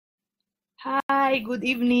Hi, good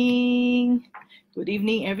evening. Good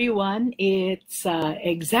evening, everyone. It's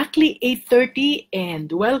exactly 8:30 and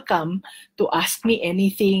welcome to Ask Me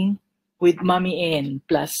Anything with Mommy N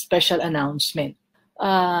plus special announcement.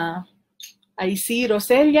 I see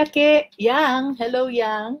Roselia Ke Yang. Hello,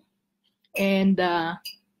 Yang. And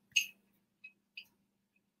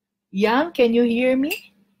Yang, can you hear me?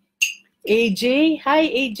 AJ. Hi,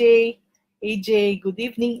 AJ. AJ, good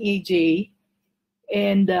evening, AJ.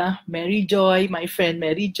 And Mary Joy, my friend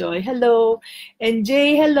Mary Joy, hello. And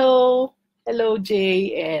Jay, hello. Hello,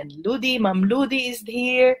 Jay. And Ludi, Ma'am Ludi is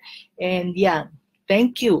here. And Yang,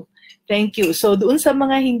 thank you. Thank you. So doon sa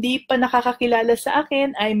mga hindi pa nakakakilala sa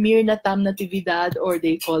akin, I'm Myrna Tam-Natividad, or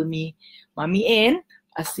they call me Mommy N,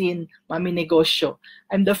 as in Mami Negosyo.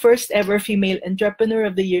 I'm the first ever female entrepreneur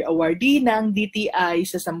of the Year Awardee ng DTI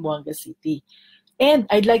sa Zamboanga City. And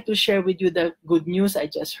I'd like to share with you the good news. I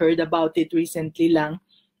just heard about it recently lang,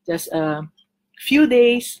 just a few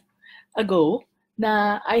days ago,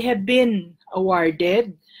 na I have been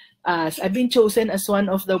awarded as I've been chosen as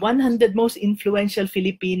one of the 100 most influential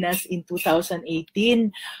Filipinas in 2018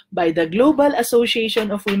 by the Global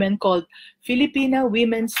Association of Women called Filipina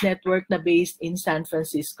Women's Network na based in San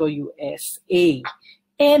Francisco, USA.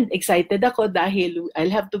 And excited ako dahil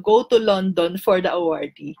I'll have to go to London for the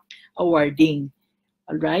awarding.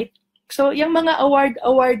 Alright? So, yung mga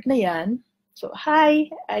award na yan, so,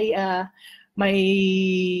 hi, my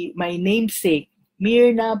namesake,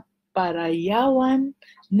 Myrna Parayawan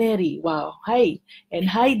Neri. Wow, hi.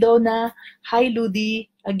 And hi, Donna. Hi,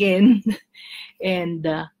 Ludi, again. And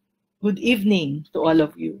good evening to all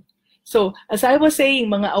of you. So, as I was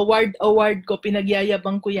saying, mga award ko,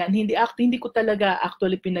 pinagyayabang ko yan. Hindi ko talaga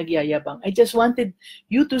actually pinagyayabang. I just wanted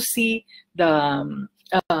you to see the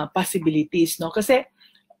possibilities, no? Kasi,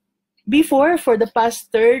 before, for the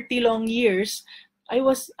past 30 long years, I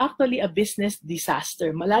was actually a business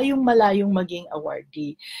disaster. Malayong maging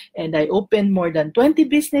awardee. And I opened more than 20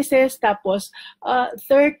 businesses, tapos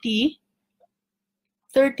 30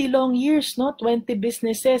 long years, no? 20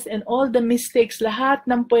 businesses, and all the mistakes, lahat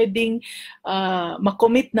ng pwedeng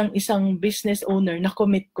makommit ng isang business owner,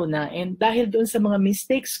 nakommit ko na. And dahil doon sa mga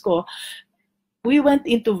mistakes ko, we went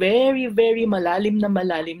into very, very malalim na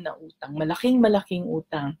utang. Malaking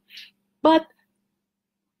utang. But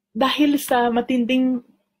dahil sa matinding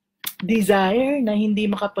desire na hindi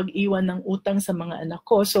makapag-iwan ng utang sa mga anak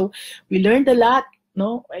ko, so we learned a lot,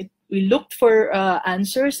 no? We looked for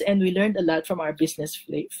answers, and we learned a lot from our business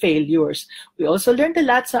failures. We also learned a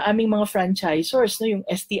lot sa aming mga franchisors, no? Yung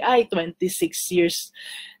STI, 26 years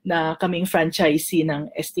na kaming franchisee ng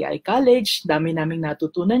STI College, dami naming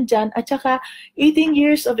natutunan dyan, at saka 18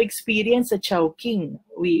 years of experience sa Chowking.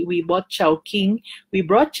 We bought Chowking, we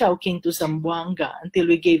brought Chowking to Zamboanga until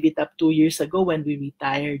we gave it up 2 years ago when we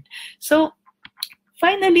retired. So,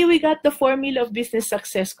 finally, we got the formula of business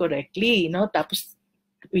success correctly, no? Tapos,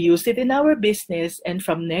 we used it in our business, and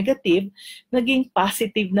from negative, naging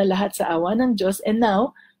positive na lahat sa awa ng Diyos, and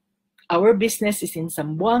now, our business is in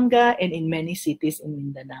Zamboanga and in many cities in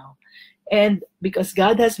Mindanao. And because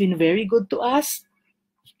God has been very good to us,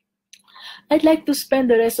 I'd like to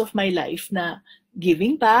spend the rest of my life na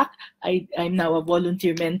giving back. I'm now a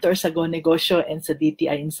volunteer mentor sa Negosyo and sa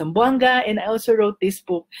DTI in Zamboanga, and I also wrote this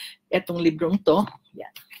book, etong librong to,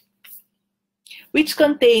 yan, which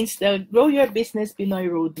contains the Grow Your Business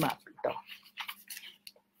Pinoy Roadmap. Ito.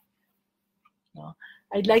 No?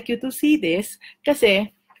 I'd like you to see this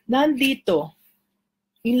kasi nandito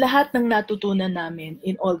yung lahat ng natutunan namin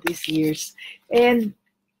in all these years. And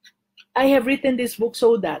I have written this book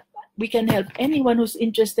so that we can help anyone who's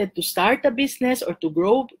interested to start a business or to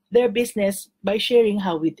grow their business by sharing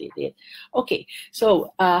how we did it. Okay,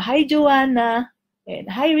 so hi Joanna,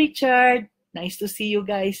 and hi Richard. Nice to see you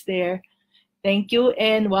guys there. Thank you.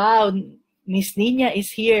 And wow, Miss Nina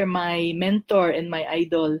is here, my mentor and my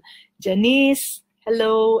idol. Janice,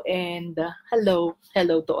 hello, and hello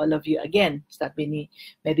to all of you again. Sabi ni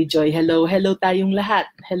Mary Joy, hello tayong lahat.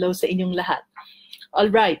 Hello sa inyong lahat.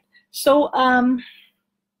 All right. So,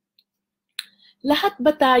 lahat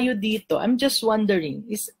ba tayo dito? I'm just wondering,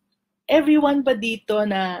 is everyone ba dito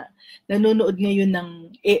na nanonood ngayon ng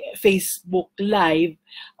Facebook Live,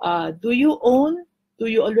 do you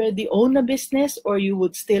already own a business, or you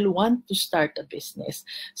would still want to start a business?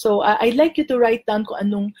 So, I'd like you to write down kung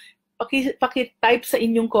anong paki-type sa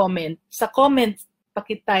inyong comment. Sa comment,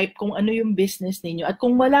 paki-type kung ano yung business ninyo. At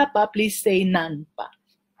kung wala pa, please say none pa.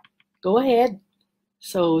 Go ahead.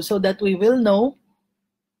 So that we will know.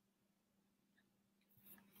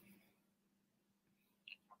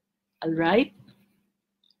 Alright?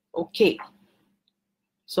 Okay.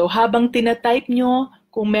 So habang tinatype nyo,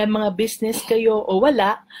 kung may mga business kayo o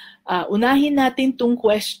wala, unahin natin tong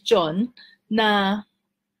question na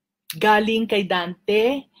galing kay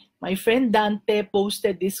Dante. My friend Dante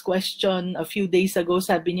posted this question a few days ago.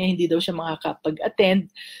 Sabi niya hindi daw siya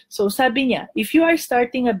makakapag-attend. So sabi niya, if you are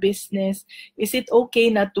starting a business, is it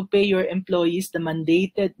okay not to pay your employees the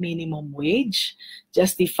mandated minimum wage,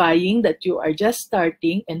 justifying that you are just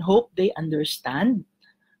starting and hope they understand?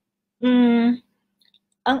 Ang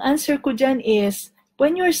answer ko dyan is,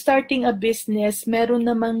 when you're starting a business, meron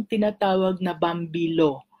namang tinatawag na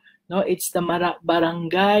bambilo. No, it's the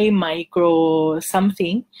barangay micro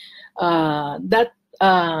something that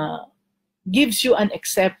gives you an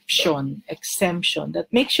exemption that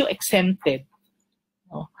makes you exempted,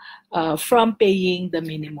 no, from paying the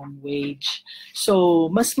minimum wage. So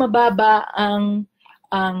mas mababa ang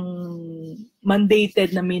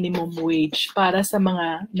mandated na minimum wage para sa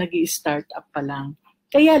mga nag-i-start up pa lang.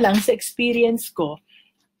 Kaya lang sa experience ko,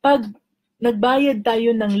 pag nagbayad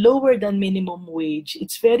tayo ng lower than minimum wage,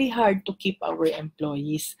 it's very hard to keep our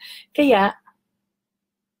employees. Kaya,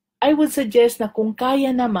 I would suggest na kung kaya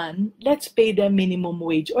naman, let's pay them minimum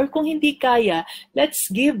wage. Or kung hindi kaya, let's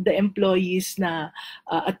give the employees na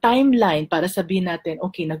a timeline para sabihin natin,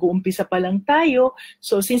 okay, nag-uumpisa pa lang tayo.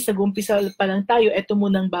 So since nag-uumpisa pa lang tayo, eto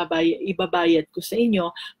munang ibabayad ko sa inyo.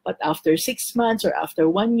 But after 6 months or after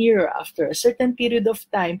 1 year or after a certain period of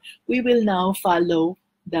time, we will now follow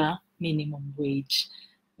the minimum wage.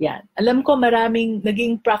 Yan. Alam ko maraming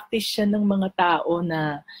naging practice siya ng mga tao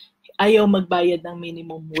na ayaw magbayad ng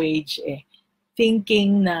minimum wage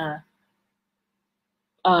thinking na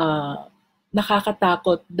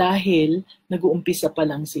nakakatakot dahil nag-uumpisa pa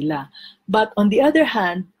lang sila. But on the other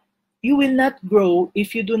hand, you will not grow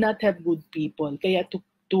if you do not have good people. Kaya to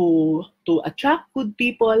attract good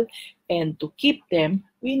people and to keep them,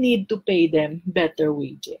 we need to pay them better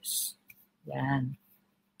wages. Yan.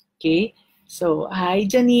 Okay, so hi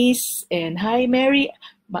Janice and hi Mary,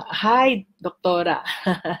 hi Doktora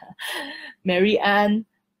Mary Ann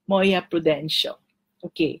Moya Prudencio.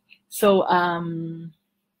 Okay, so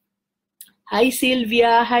hi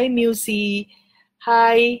Sylvia, hi Musi,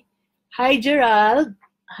 hi Gerald,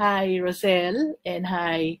 hi Rosel, and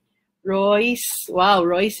hi Royce. Wow,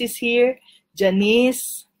 Royce is here.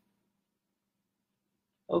 Janice.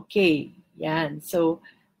 Okay, yan. So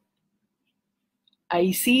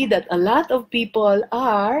I see that a lot of people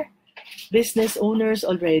are business owners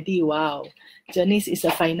already. Wow. Janice is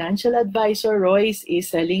a financial advisor. Royce is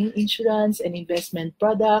selling insurance and investment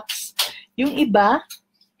products. Yung iba,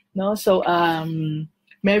 no? So,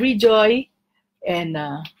 Mary Joy and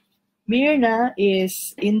Myrna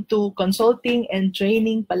is into consulting and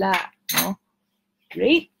training pala. No?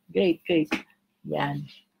 Great. Yan.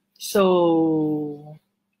 So,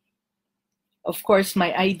 of course,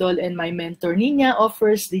 my idol and my mentor, Nina,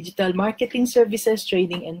 offers digital marketing services,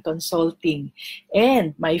 training, and consulting.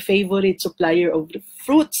 And my favorite supplier of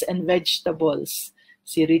fruits and vegetables,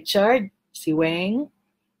 si Richard, si Weng.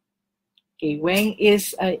 Okay, Weng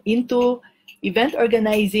is into event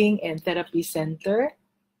organizing and therapy center.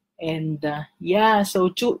 And yeah, so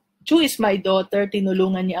Chu is my daughter.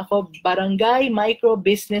 Tinulungan niya ako. Barangay Micro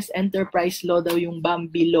Business Enterprise Law daw yung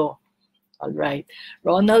Bambilo. All right.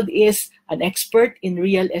 Ronald is an expert in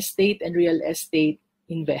real estate and real estate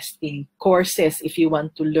investing courses if you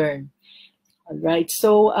want to learn. All right.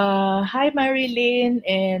 So, hi Marilyn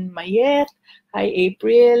and Mayette. Hi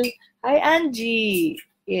April. Hi Angie.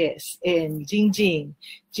 Yes. And Jingjing.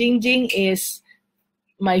 Jingjing is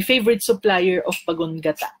my favorite supplier of Bagon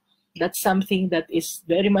Gata. That's something that is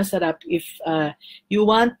very masarap. If you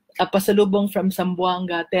want a pasalubong from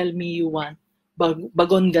Zamboanga, tell me you want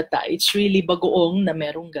Bagon Gata. It's really bagoong na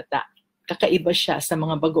merong gata. Kakaiba siya sa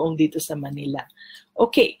mga bagoong dito sa Manila.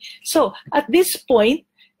 Okay, so at this point,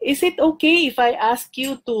 is it okay if I ask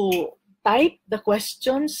you to type the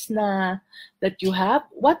questions that you have?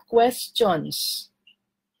 What questions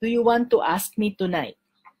do you want to ask me tonight?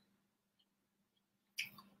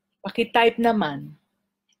 Paki-type naman.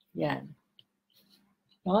 Yan.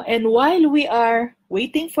 No? And while we are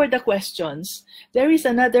waiting for the questions, there is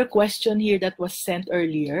another question here that was sent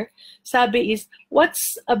earlier. Sabi is,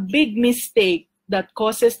 what's a big mistake that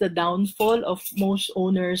causes the downfall of most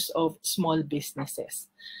owners of small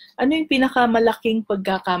businesses? Ano yung pinakamalaking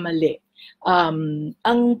pagkakamali?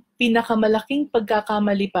 Ang pinakamalaking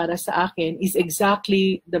pagkakamali para sa akin is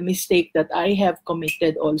exactly the mistake that I have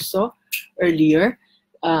committed also earlier.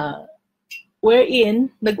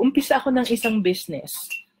 Wherein, nag-umpisa ako ng isang business.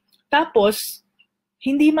 Tapos,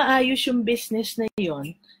 hindi maayos yung business na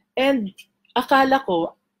yon, and akala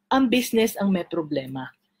ko, ang business ang may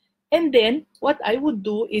problema. And then, what I would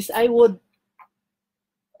do is I would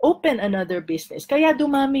open another business. Kaya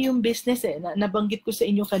dumami yung business eh. Nabanggit ko sa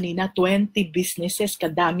inyo kanina, 20 businesses,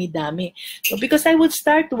 kadami-dami. So because I would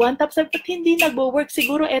start one, tapos but hindi nag-work,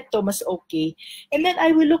 siguro eto mas okay. And then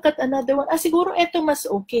I will look at another one, siguro eto mas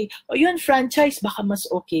okay. O yun, franchise, baka mas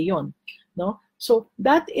okay yun. No? So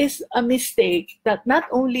that is a mistake that not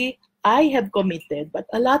only I have committed, but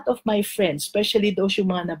a lot of my friends, especially those yung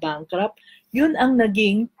mga na-bankrupt, yun ang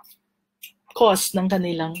naging cause ng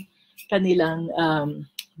kanilang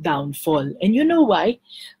downfall. And you know why?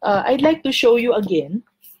 I'd like to show you again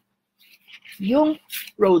yung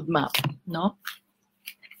roadmap, no?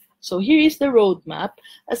 So here is the roadmap.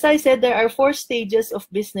 As I said, there are 4 stages of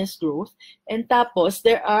business growth, and tapos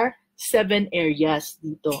there are 7 areas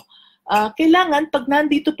dito. Kailangan, pag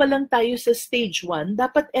nandito pa lang tayo sa stage 1,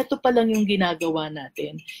 dapat eto pa lang yung ginagawa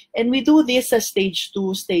natin. And we do this sa stage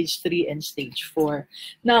 2, stage 3, and stage 4.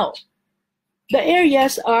 Now, the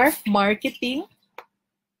areas are marketing,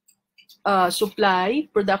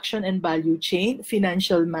 supply, production and value chain,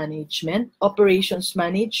 financial management, operations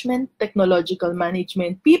management, technological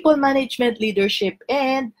management, people management, leadership,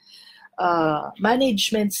 and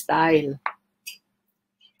management style.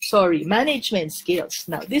 Sorry, management skills.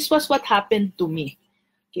 Now, this was what happened to me.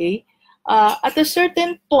 Okay? At a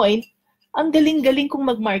certain point, ang galing-galing kong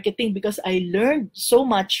mag-marketing because I learned so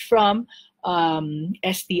much from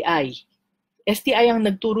STI. STI ang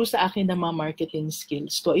nagturo sa akin ng mga marketing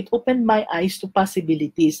skills. So it opened my eyes to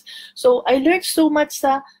possibilities. So I learned so much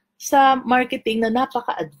sa marketing na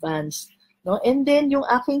napaka-advanced. No? And then yung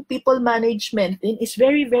aking people management is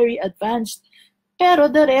very, very advanced. Pero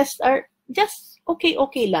the rest are just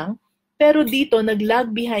okay lang. Pero dito,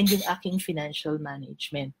 nag-lag behind yung aking financial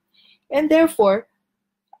management. And therefore,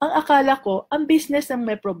 ang akala ko, ang business ang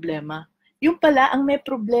may problema. Yung pala, ang may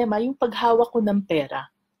problema, yung paghawak ko ng pera.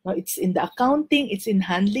 No, it's in the accounting, it's in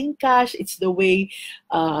handling cash, it's the way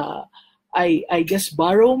I just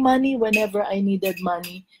borrow money whenever I needed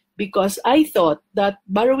money because I thought that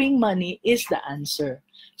borrowing money is the answer.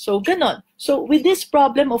 So, ganon. So, with this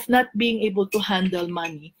problem of not being able to handle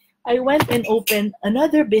money, I went and opened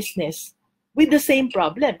another business with the same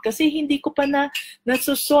problem. Kasi hindi ko pa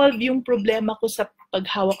nasosolve yung problema ko sa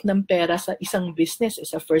paghawak ng pera sa isang business.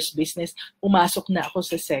 Sa first business, pumasok na ako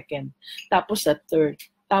sa second. Tapos sa third.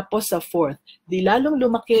 Tapos sa fourth, di lalong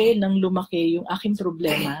lumaki yung aking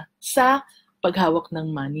problema sa paghawak ng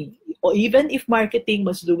money. Or even if marketing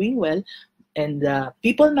was doing well and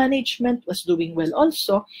people management was doing well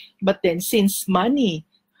also, but then since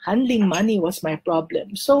handling money was my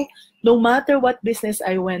problem. So no matter what business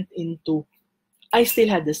I went into, I still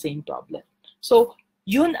had the same problem. So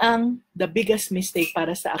yun ang the biggest mistake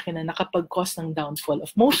para sa akin na nakapag-cause ng downfall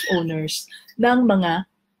of most owners ng mga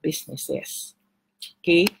businesses.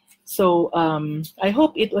 Okay, so I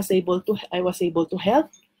hope I was able to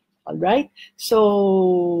help. All right.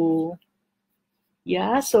 So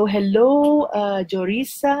yeah. So hello,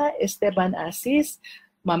 Jorisa, Esteban Asis,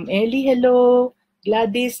 Ma'am Ellie. Hello,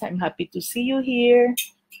 Gladys. I'm happy to see you here.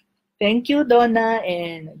 Thank you, Donna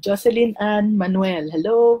and Jocelyn Ann Manuel.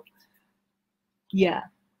 Hello. Yeah.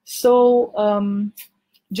 So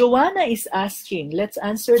Joanna is asking. Let's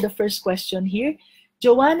answer the first question here.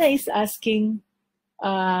 Joanna is asking.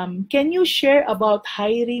 Can you share about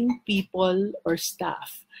hiring people or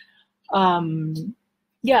staff?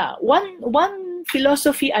 Yeah, one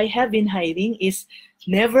philosophy I have in hiring is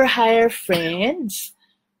never hire friends,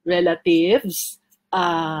 relatives,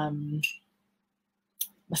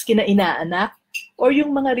 maski na inaanak, or yung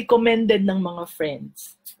mga recommended ng mga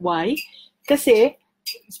friends. Why? Kasi,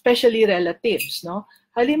 especially relatives, no?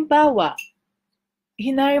 Halimbawa,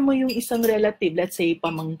 hinire mo yung isang relative, let's say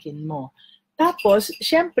pamangkin mo. Tapos,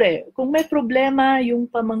 syempre, kung may problema yung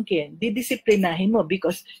pamangkin, didisiplinahin mo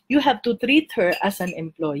because you have to treat her as an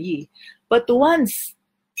employee. But once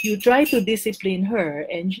you try to discipline her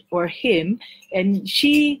or him, and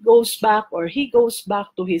she goes back or he goes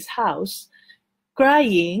back to his house,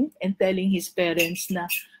 crying and telling his parents na,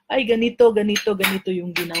 ay, ganito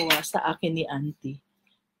yung ginawa sa akin ni auntie.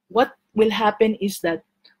 What will happen is that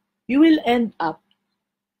you will end up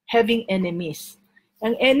having enemies.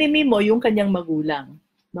 Ang enemy mo, yung kanyang magulang.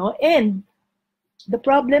 No? And the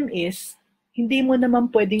problem is, hindi mo naman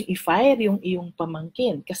pwedeng i-fire yung iyong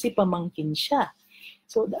pamangkin kasi pamangkin siya.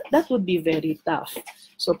 So that would be very tough.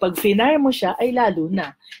 So pag finire mo siya, ay lalo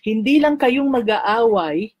na. Hindi lang kayong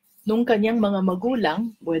mag-aaway nung kanyang mga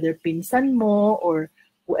magulang, whether pinsan mo or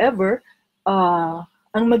whoever,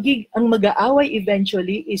 ang mag-aaway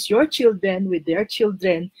eventually is your children with their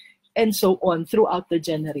children and so on throughout the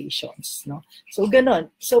generations, no? So ganon.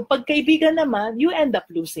 So pag kaibigan naman, you end up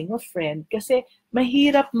losing a friend kasi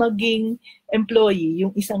mahirap maging employee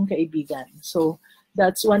yung isang kaibigan. So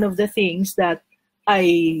that's one of the things that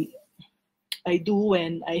I do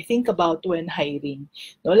when I think about when hiring.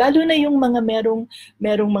 No, lalo na yung mga merong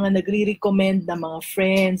mga nagre-recommend na mga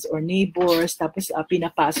friends or neighbors, tapos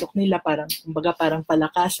pinapasok nila parang, kumbaga parang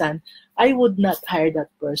palakasan, I would not hire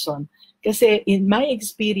that person. Kasi in my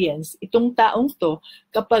experience, itong taong to,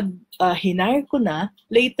 kapag hinire ko na,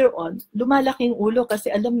 later on, lumalaking ulo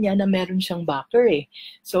kasi alam niya na meron siyang backer eh.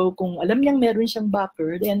 So kung alam niyang meron siyang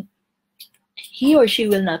backer, then he or she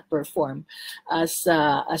will not perform as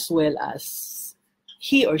well as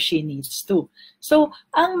he or she needs to. So,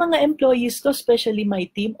 ang mga employees ko, especially my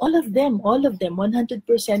team, all of them, 100%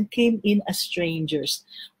 came in as strangers.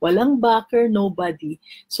 Walang backer, nobody.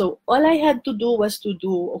 So, all I had to do was to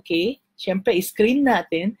do, okay, syempre, screen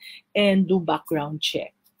natin and do background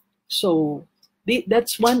check. So,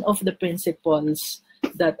 that's one of the principles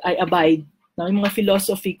that I abide, yung mga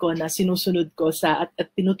philosophy ko na sinusunod ko at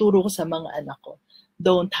tinuturo ko sa mga anak ko.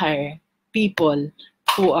 Don't hire people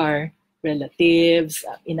who are relatives,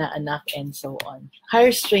 inaanak, and so on.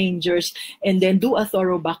 Hire strangers and then do a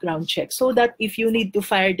thorough background check so that if you need to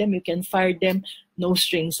fire them, you can fire them, no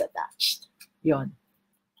strings attached. Yon.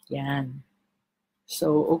 Yan.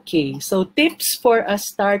 So, okay. So, tips for a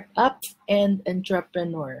startup and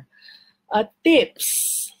entrepreneur.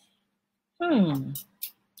 Tips.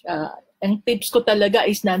 Ang tips ko talaga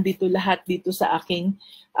is nandito lahat dito sa aking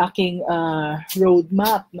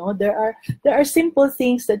roadmap, no? There are simple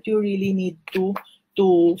things that you really need to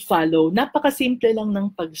follow. Napakasimple lang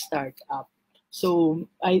ng pag-start up. So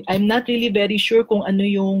I'm not really very sure kung ano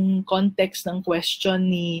yung context ng question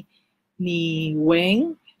ni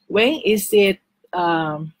Weng. Weng, is it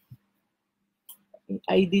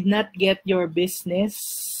I did not get your business.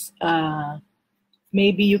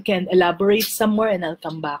 Maybe you can elaborate somewhere and I'll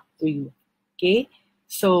come back to you. Okay?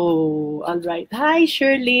 So, all right. Hi,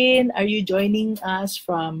 Sherlyn. Are you joining us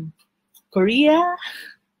from Korea?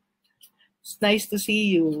 It's nice to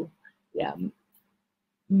see you. Yeah.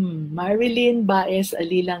 Marilyn Baez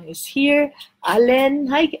Alilang is here. Allen.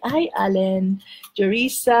 Hi, Allen.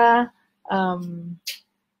 Jerisa.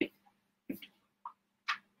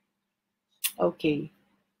 Okay.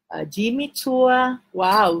 Jimmy Chua.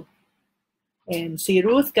 Wow. And si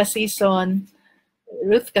Ruth Casison.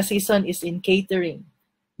 Ruth Casison is in catering.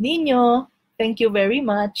 Nino, thank you very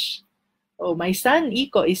much. Oh, my son,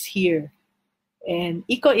 Iko, is here. And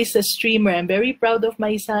Iko is a streamer. I'm very proud of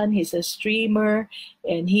my son. He's a streamer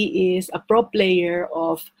and he is a pro player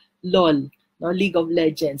of LOL, no, League of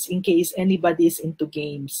Legends, in case anybody is into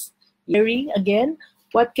games. Hearing again,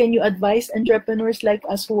 what can you advise entrepreneurs like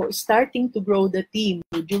us who are starting to grow the team?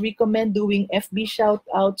 Would you recommend doing FB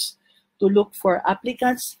shout-outs to look for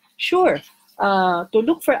applicants? Sure. To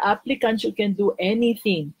look for applicants, you can do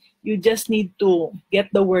anything. You just need to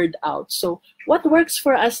get the word out. So what works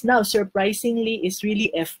for us now, surprisingly, is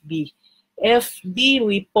really FB. FB,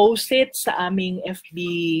 we post it sa aming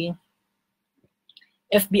FB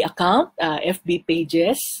account, FB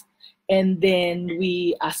pages, and then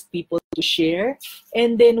we ask people to share,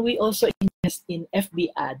 and then we also invest in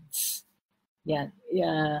FB ads. Yan.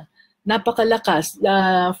 Napakalakas.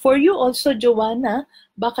 For you also, Joanna,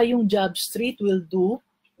 baka yung Job Street will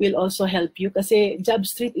also help you kasi Job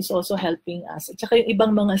Street is also helping us. At saka yung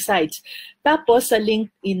ibang mga sites. Tapos sa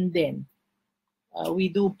LinkedIn din. We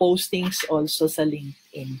do postings also sa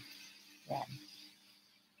LinkedIn. Yan.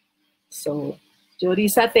 So,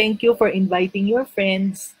 Jorisa, thank you for inviting your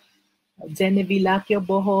friends. Genevieve Lacchio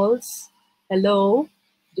Bohols. Hello.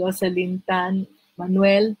 Jocelyn Tan.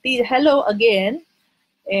 Manuel T. Hello again.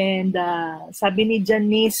 And sabi ni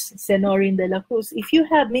Janice Senorin de la Cruz, if you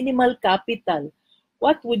have minimal capital,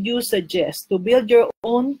 what would you suggest? To build your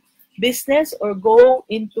own business or go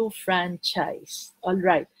into franchise? All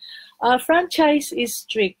right. Franchise is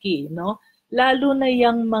tricky, no? Lalo na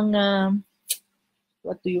yung mga,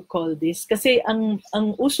 what do you call this? Kasi ang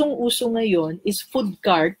usong-uso ngayon is food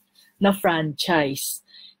cart na franchise.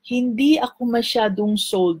 Hindi ako masyadong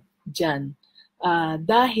sold dyan.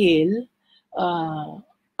 Dahil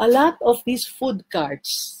a lot of these food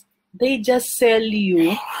carts, they just sell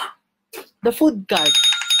you the food cart.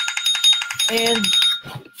 And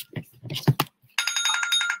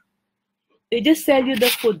they just sell you the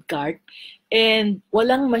food cart and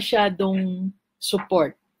walang masyadong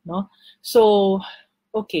support, no? So,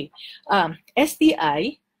 okay.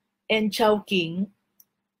 STI and Chowking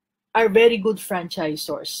are very good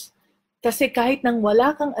franchisors. Kasi kahit nang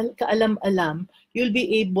wala kang kaalam-alam, you'll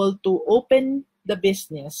be able to open the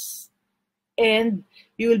business and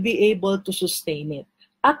you will be able to sustain it.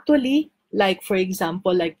 Actually, like for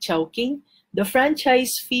example, like Chowking, the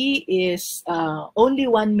franchise fee is only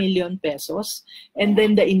 1 million pesos, and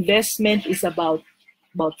then the investment is about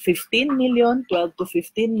 15 million, 12 to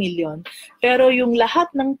 15 million. Pero yung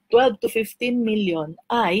lahat ng 12 to 15 million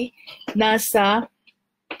ay nasa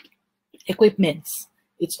equipments.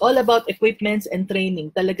 It's all about equipments and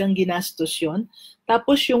training. Talagang ginastos yun.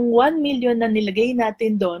 Tapos yung 1 million na nilagay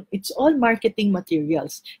natin doon, it's all marketing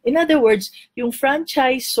materials. In other words, yung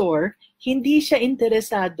franchisor, hindi siya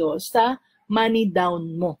interesado sa money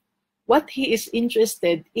down mo. What he is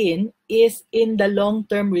interested in is in the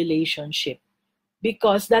long-term relationship,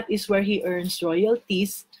 because that is where he earns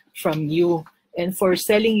royalties from you and for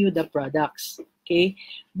selling you the products. Okay?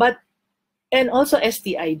 But and also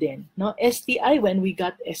STI then. No? STI, when we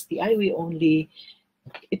got STI,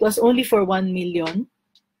 it was only for 1 million.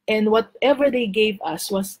 And whatever they gave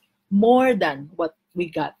us was more than what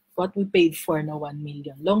we got, what we paid for na 1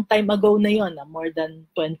 million. Long time ago na yon, more than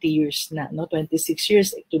 20 years na, no? 26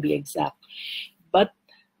 years to be exact. But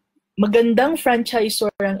magandang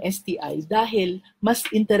franchisor ang STI dahil mas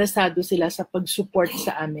interesado sila sa pag-support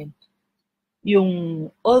sa amin yung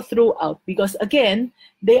all throughout, because again,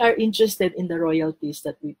 they are interested in the royalties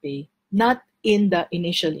that we pay, not in the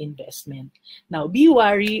initial investment. Now, be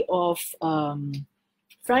wary of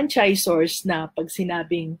franchisors na pag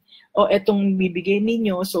sinabing, etong bibigay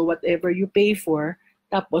ninyo, so whatever you pay for,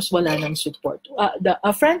 tapos wala nang support.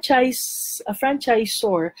 A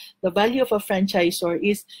franchisor, the value of a franchisor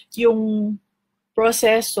is yung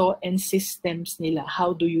proseso and systems nila.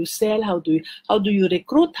 How do you sell? How do you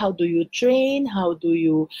recruit? How do you train? How do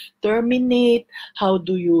you terminate? How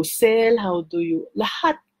do you sell?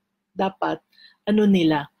 Lahat dapat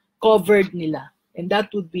nila, covered nila. And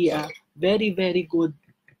that would be a very, very good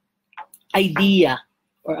idea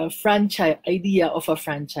or a idea of a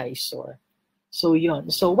franchisor. So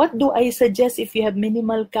yon. So what do I suggest if you have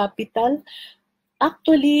minimal capital?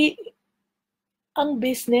 Actually, ang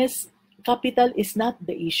business capital is not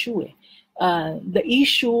the issue. The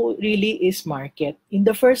issue really is market. In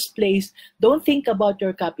the first place, don't think about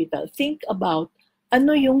your capital. Think about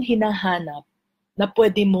ano yung hinahanap na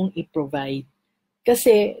pwede mong i-provide.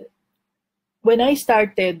 Kasi when I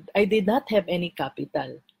started, I did not have any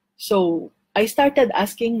capital. So I started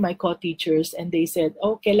asking my co-teachers and they said,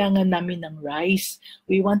 kailangan namin ng rice.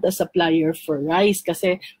 We want a supplier for rice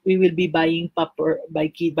kasi we will be buying by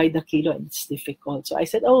the kilo and it's difficult. So I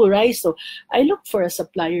said, rice. So I looked for a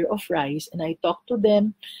supplier of rice and I talked to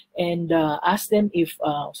them and asked them if,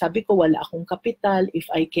 sabi ko wala akong kapital,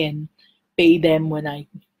 if I can pay them when I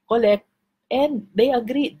collect. And they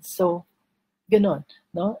agreed. So, ganon.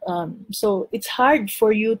 No? So it's hard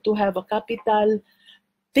for you to have a capital.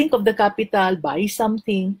 Think of the capital, buy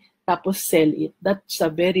something, tapos sell it. That's a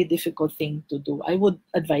very difficult thing to do. I would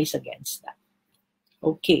advise against that.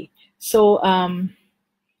 Okay. So,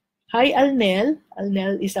 hi Alnel.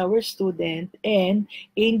 Alnel is our student. And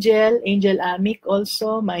Angel Amic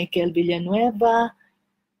also, Michael Villanueva.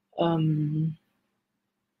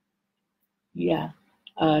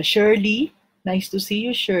 Shirley. Nice to see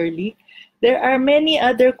you, Shirley. There are many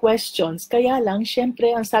other questions. Kaya lang, syempre,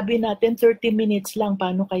 ang sabi natin, 30 minutes lang.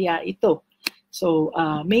 Paano kaya ito? So,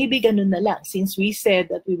 maybe ganun na lang. Since we said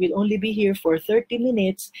that we will only be here for 30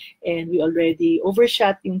 minutes and we already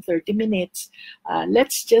overshot yung 30 minutes,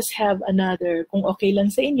 let's just have another, kung okay lang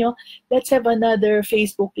sa inyo, let's have another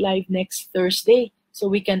Facebook Live next Thursday so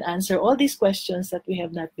we can answer all these questions that we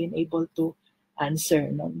have not been able to answer.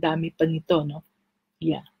 No? Dami pa nito, no?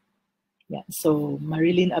 Yeah. Yeah, so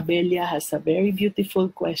Marilyn Abelia has a very beautiful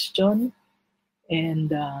question. And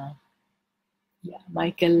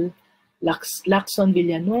Michael Lacson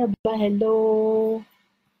Villanueva, hello.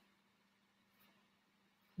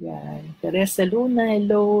 Yeah, Teresa Luna,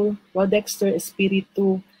 hello. Rodexter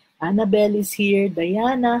Espiritu. Annabelle is here.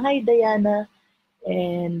 Diana, hi Diana.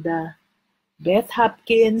 And Beth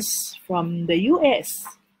Hopkins from the US.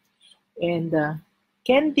 And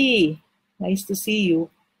Candy, nice to see you.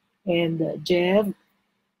 And Jeff,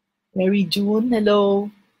 Mary June,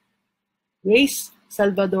 hello. Grace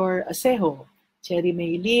Salvador Asejo, Cherry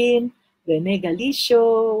Maylin, Rene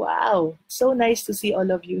Galicio, wow, so nice to see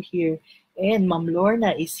all of you here. And Ma'am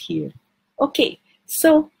Lorna is here. Okay,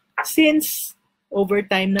 so since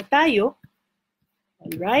overtime na tayo,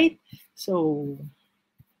 all right, so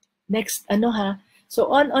next,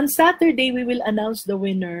 so on Saturday, we will announce the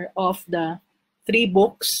winner of the 3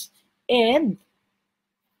 books, and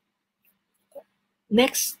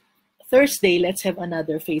next Thursday, let's have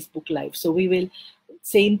another Facebook Live. So we will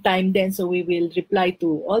same time then, so we will reply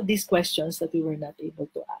to all these questions that we were not able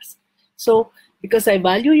to ask. So, because I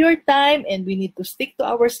value your time and we need to stick to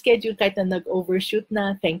our schedule kahit na nag-overshoot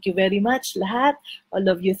na, thank you very much lahat. All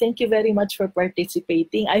of you, thank you very much for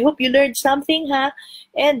participating. I hope you learned something, ha?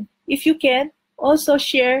 And if you can, also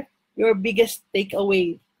share your biggest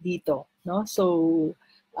takeaway dito, no? So,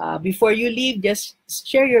 before you leave, just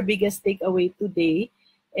share your biggest takeaway today.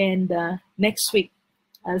 And next week,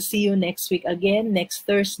 I'll see you next week again, next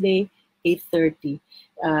Thursday, 8:30.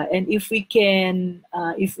 And if we can,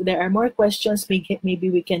 if there are more questions, maybe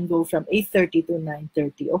we can go from 8:30 to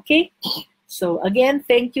 9:30, okay? So again,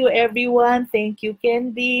 thank you everyone. Thank you,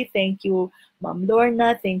 Candy. Thank you, Ma'am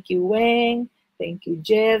Lorna. Thank you, Weng. Thank you,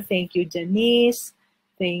 Jeff. Thank you, Janice.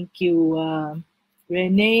 Thank you,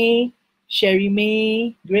 Renee, Sherry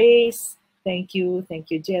May, Grace. Thank you,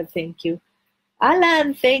 Jeff. Thank you.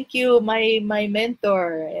 Alan, thank you, my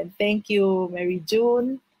mentor. And thank you, Mary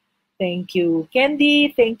June. Thank you, Candy.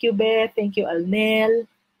 Thank you, Beth. Thank you, Alnel.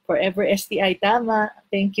 Forever STI, tama.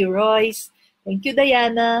 Thank you, Royce. Thank you,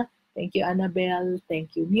 Diana. Thank you, Annabelle.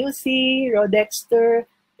 Thank you, Musi, Rodexter.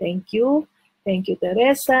 Thank you. Thank you,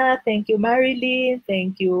 Teresa. Thank you, Marilyn.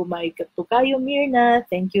 Thank you, my Tukayo Myrna.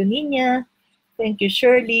 Thank you, Nina. Thank you,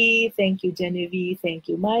 Shirley. Thank you, Genevieve. Thank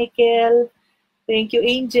you, Michael. Thank you,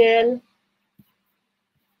 Angel.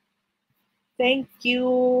 Thank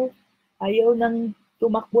you. Ayaw nang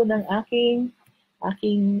tumakbo ng aking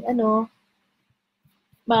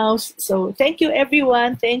mouse. So, thank you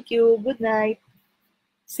everyone. Thank you. Good night.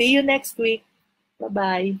 See you next week.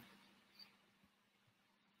 Bye-bye.